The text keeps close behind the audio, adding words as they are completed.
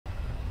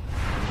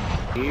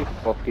You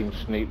fucking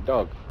sneak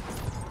dog.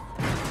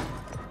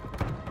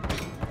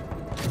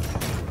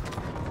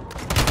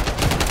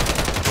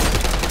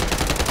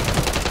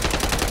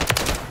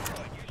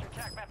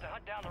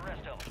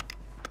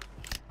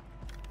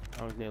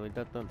 I was nearly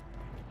dead then.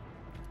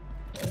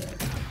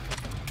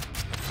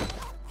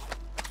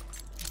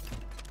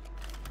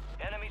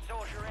 Enemy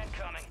soldier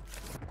incoming.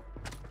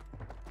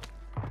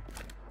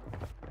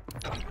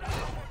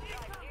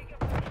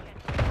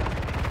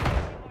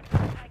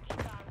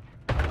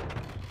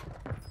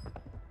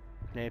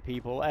 Near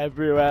people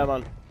everywhere,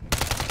 man.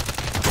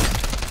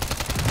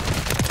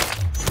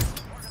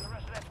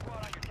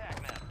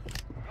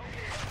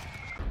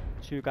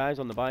 Two guys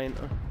on the buy-in.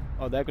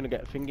 Oh, they're gonna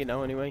get a thingy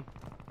now anyway.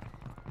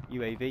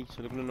 UAV,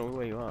 so they're gonna know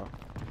where you are.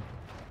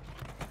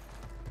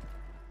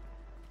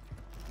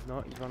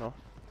 No, he's run off.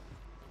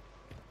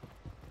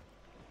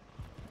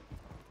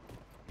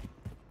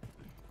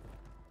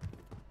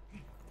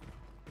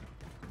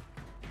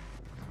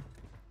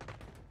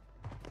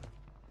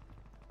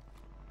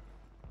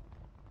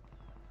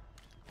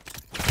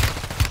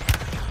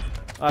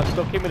 I've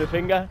stuck him with a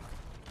finger.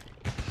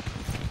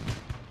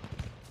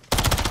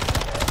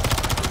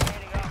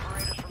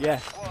 Yeah.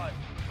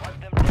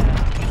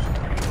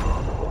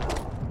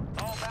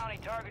 All bounty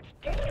targets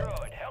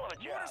destroyed. Hell of a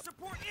job. Water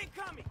support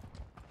incoming.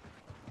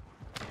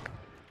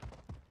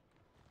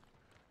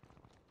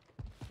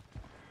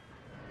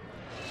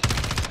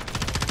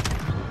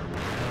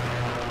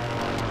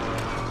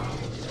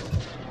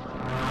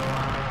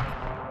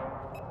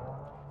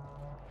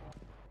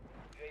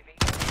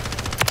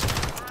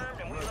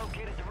 And we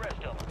located the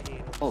rest of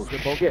them.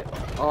 Oh shit!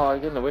 Oh,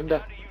 he's in the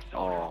window.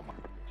 Oh my.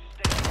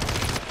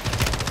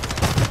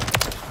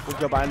 Good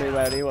job I knew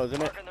where he was,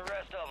 isn't it?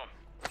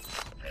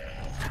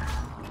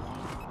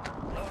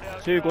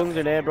 Two guns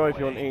in here, bro, if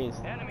you want these.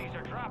 Enemies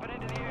are dropping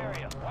into the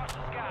area. Watch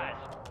the skies.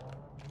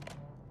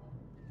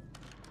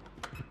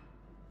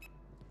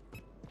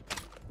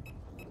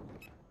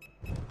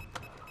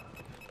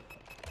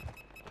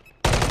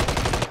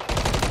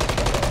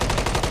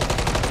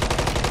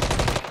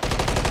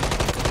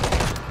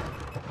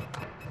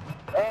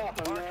 Mark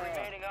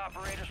remaining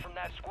operators from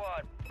that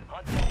squad.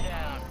 Hunt them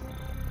down.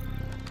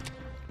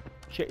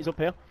 Shit, he's up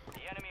here.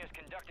 The enemy is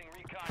conducting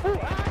recon.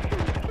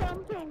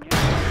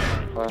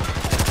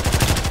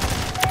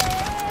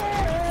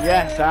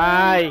 Yes,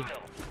 aye.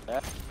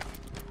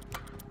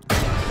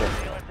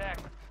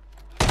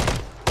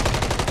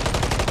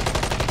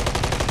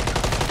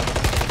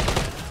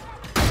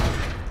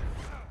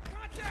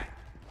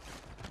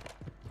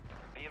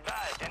 Be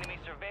advised, enemy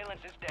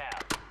surveillance is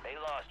down. They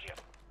lost you.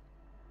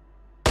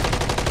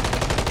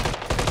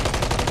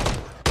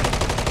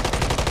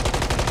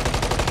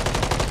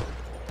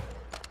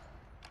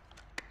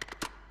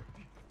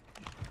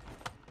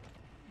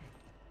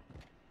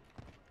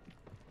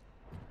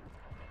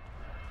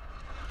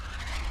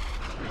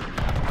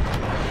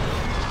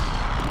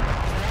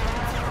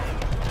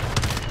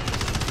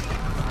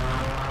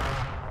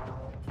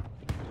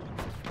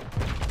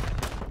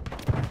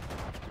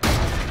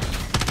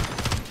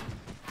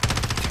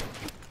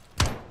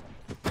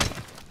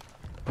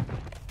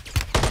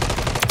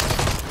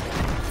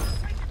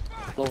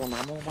 Low on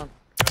ammo, man.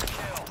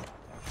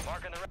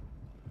 Marking the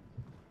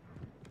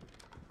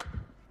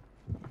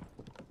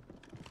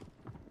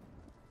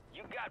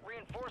you got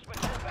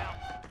reinforcements inbound.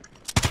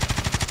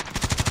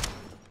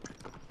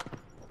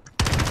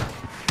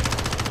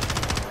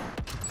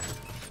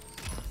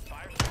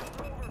 Fire sale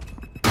over.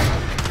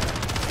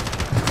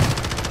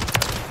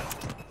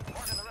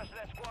 Marking the rest of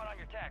that squad on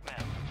your tac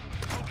map.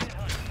 Go get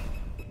hunting.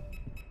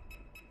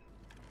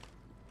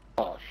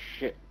 Oh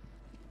shit.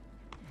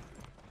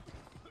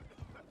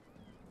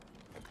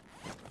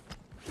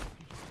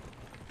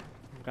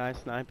 Guy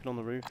sniping on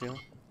the roof here.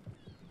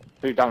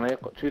 Two down here.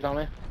 Got two down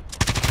here.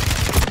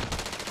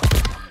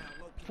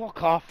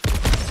 Fuck off.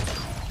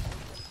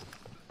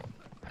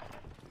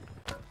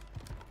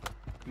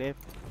 Near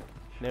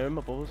him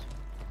above us.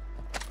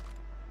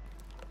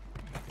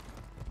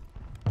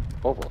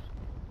 Both of us.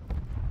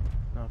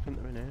 No, I think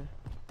they're in here.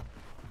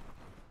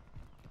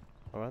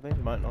 Or are they? They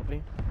might not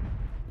be.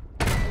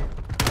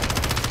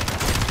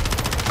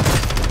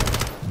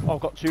 Oh,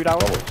 I've got two down.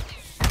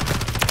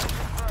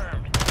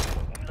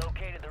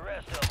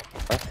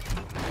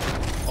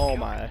 Oh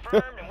my.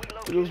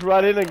 He just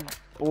ran in and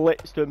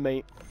blitzed him,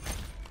 mate.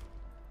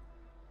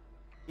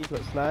 He's got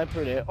a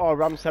sniper in here. Oh,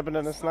 Ram 7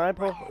 and a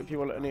sniper, if you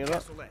want any of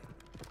that.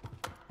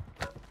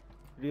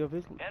 Do you have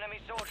his? Enemy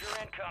soldier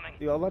incoming.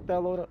 Do you all like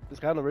that load up? This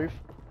guy on the roof.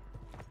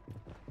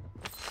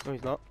 No,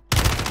 he's not.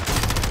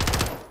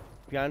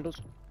 Behind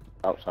us.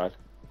 Outside.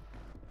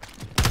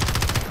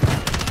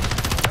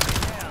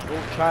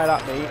 Don't try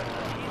that, mate.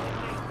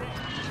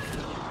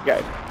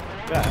 Get him.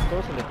 Yeah, of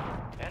course I did.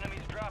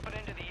 Enemies dropping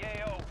into the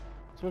AO.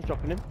 Someone's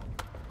dropping him.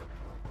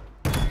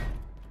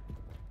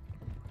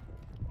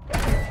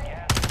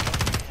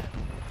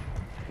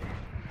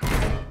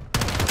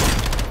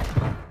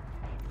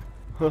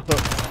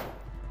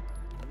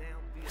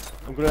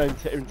 I'm gonna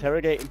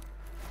interrogate him.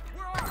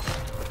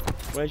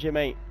 Where's your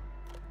mate?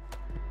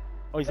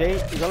 Oh,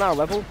 he's on our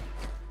level.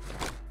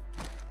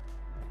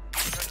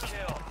 Good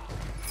kill.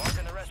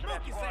 Marking the rest of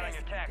that squad on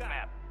your attack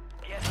map.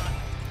 Get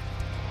hunting.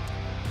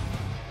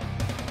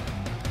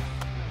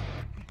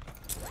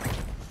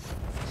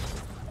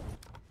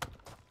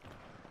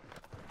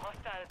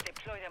 Hostiles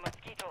deploy the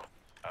mosquito.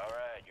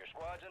 Alright, your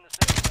squad's in the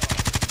safe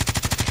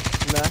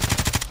zone.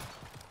 Nah.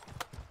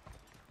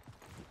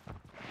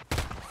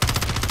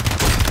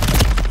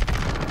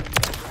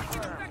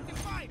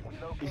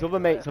 His other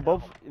mate's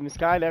above in the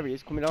sky. There he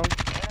is, coming on.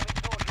 Enemy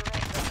soldier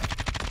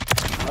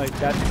incoming. Oh, he's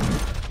dead.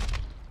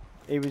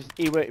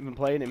 He weren't even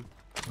playing him.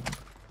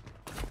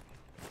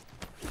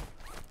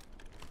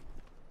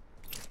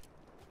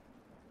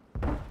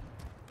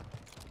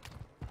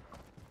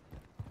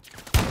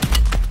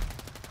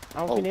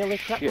 How can nearly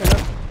crack me shit.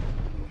 now?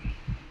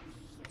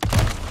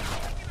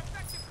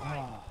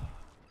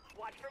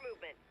 Watch for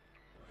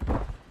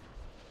movement.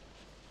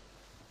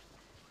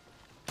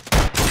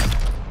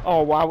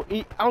 Oh wow,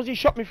 how's he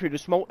shot me through the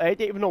smoke? I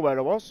didn't even know where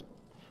I was.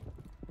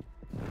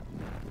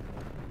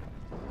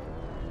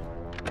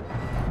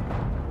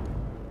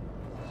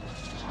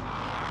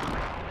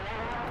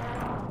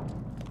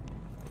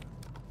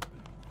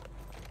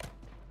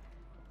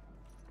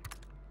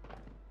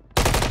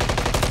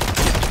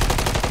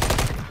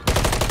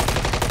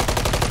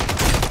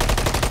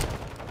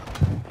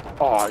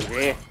 Oh, he's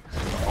here.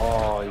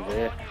 Oh, he's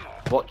here.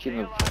 Watching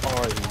them.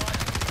 Oh, he's...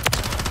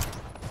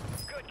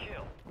 Good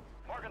kill.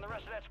 Marking the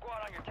rest of that squad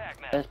on your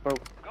attack map. Yes, bro.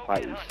 Go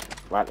Right, get he's hunting.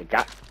 right the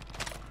gap.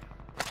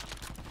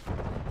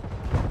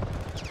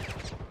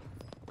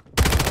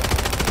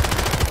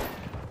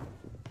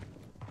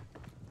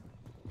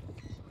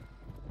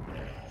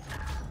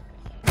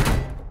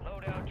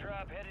 Loadout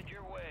drop headed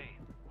your way.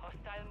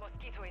 Hostile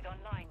mosquito is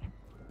online.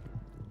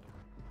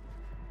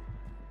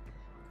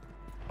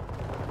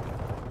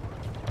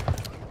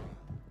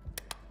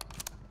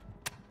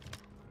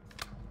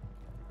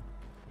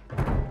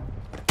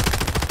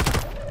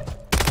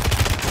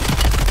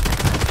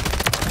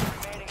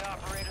 Remaining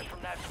operators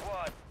from that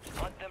squad.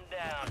 Hunt them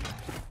down.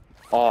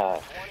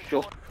 Oh,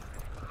 shut.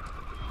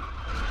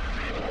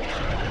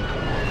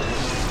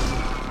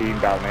 Team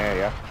down there,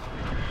 yeah.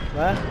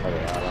 Where? Oh,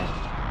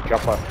 yeah,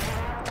 Chopper.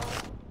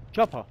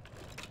 Chopper.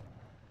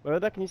 Where are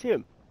they? Can you see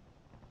him?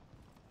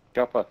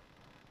 Chopper.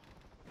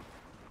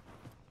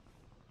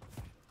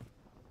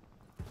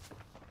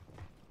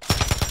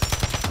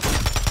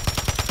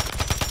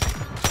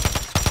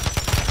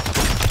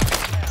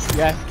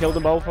 Yes, killed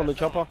them both on the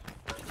chopper.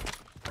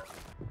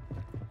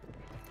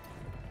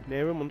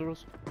 Near him, under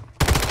us.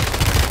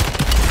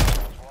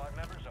 Squad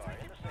members are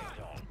in the safe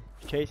zone.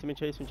 Chase him,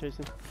 chase him, chase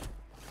him.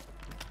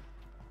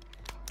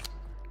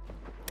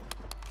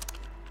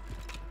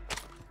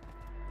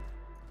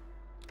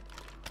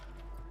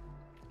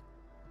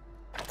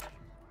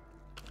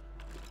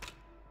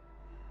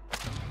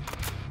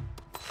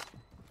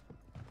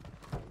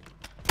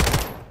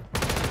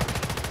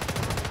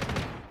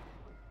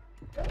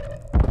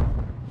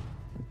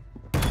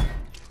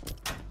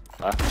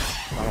 I'm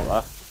not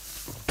there.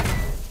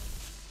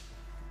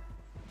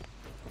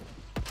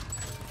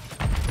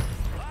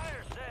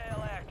 Fire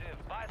sale active.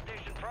 Buy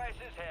station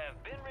prices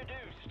have been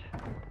reduced.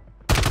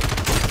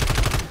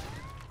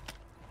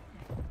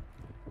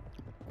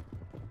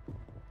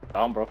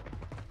 Down, bro.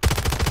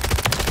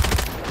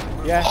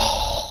 Yeah.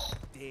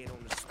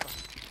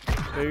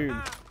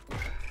 Boom.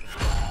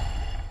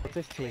 What's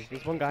this team?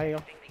 There's one guy here.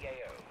 The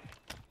AO.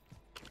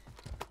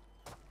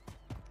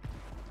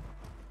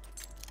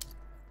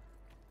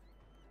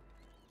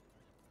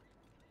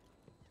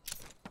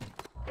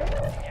 Gas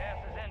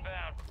is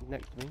inbound. He's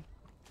next to me.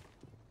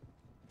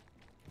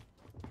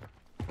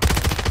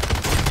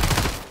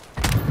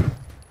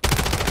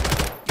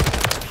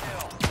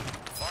 Kill.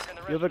 Marking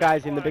the The other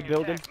guy's in the big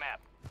building. map.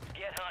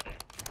 Get hunting.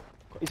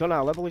 He's on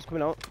our level, he's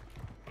coming out.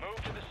 Move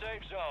to the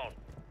safe zone.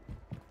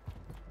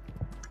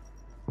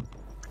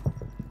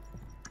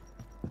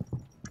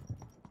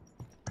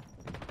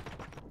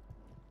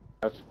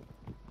 That's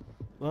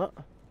What?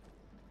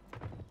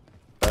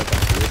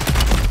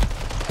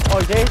 perfect. Oh,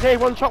 he's here,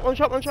 one shot, one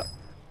shot, one shot.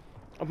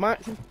 I've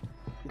marked him.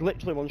 He's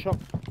literally one shot.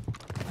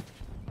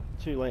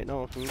 Too late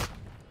now, I think.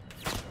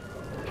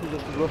 Should've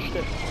just rushed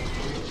it.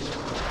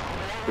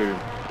 Boom.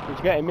 Did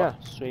you get him? Yeah.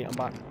 Sweet, I'm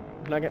back.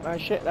 Can I get my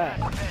shit there?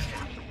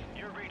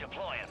 You're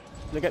redeploying.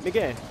 Can I get me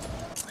gear?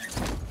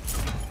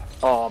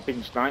 Oh, I've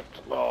been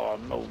sniped. Oh,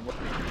 no.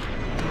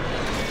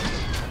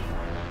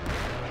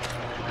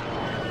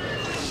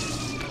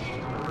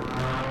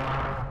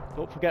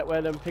 Don't forget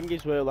where them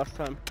pingies were last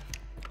time.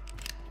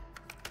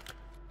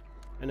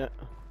 Innit?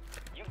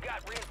 You've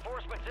got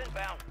reinforcements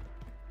inbound.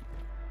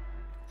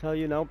 Tell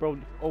you now, bro,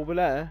 over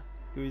there,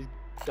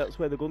 that's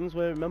where the guns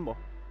were, remember?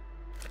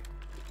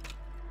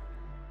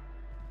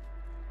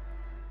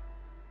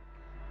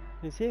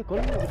 You see a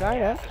gun? There's a guy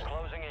there. Gas is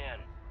closing in.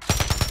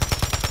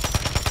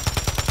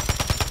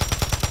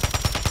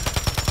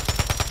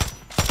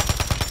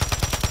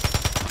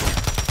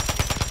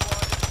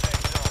 Squad in the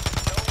safe zone.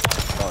 No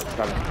one Oh, it's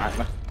trying to snipe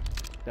me.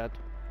 Dead.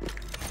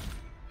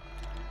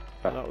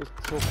 That was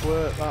tough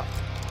work, that.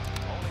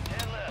 Only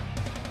 10 left.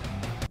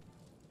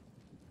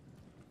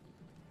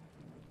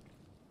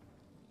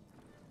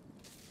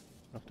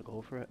 Have to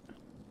go for it.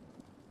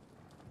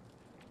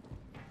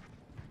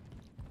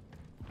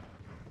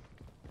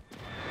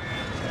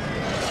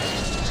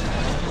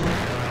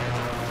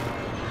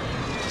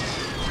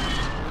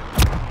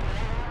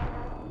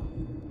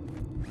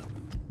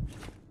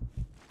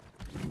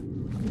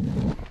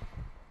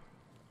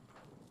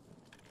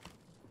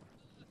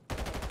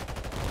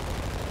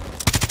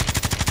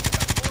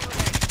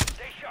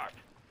 Stay sharp.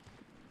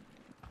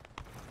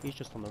 He's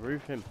just on the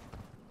roof, him.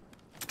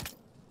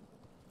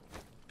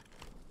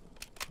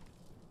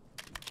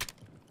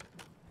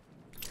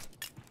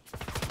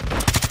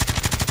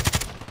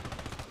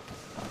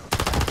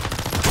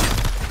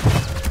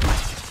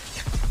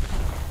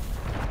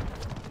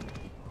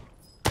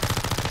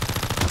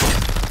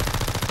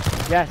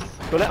 Yes,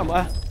 got it, I'm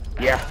there.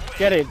 Yeah.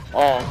 Get in.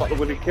 Oh, got the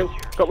winning kill.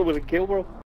 Got the winning kill, bro.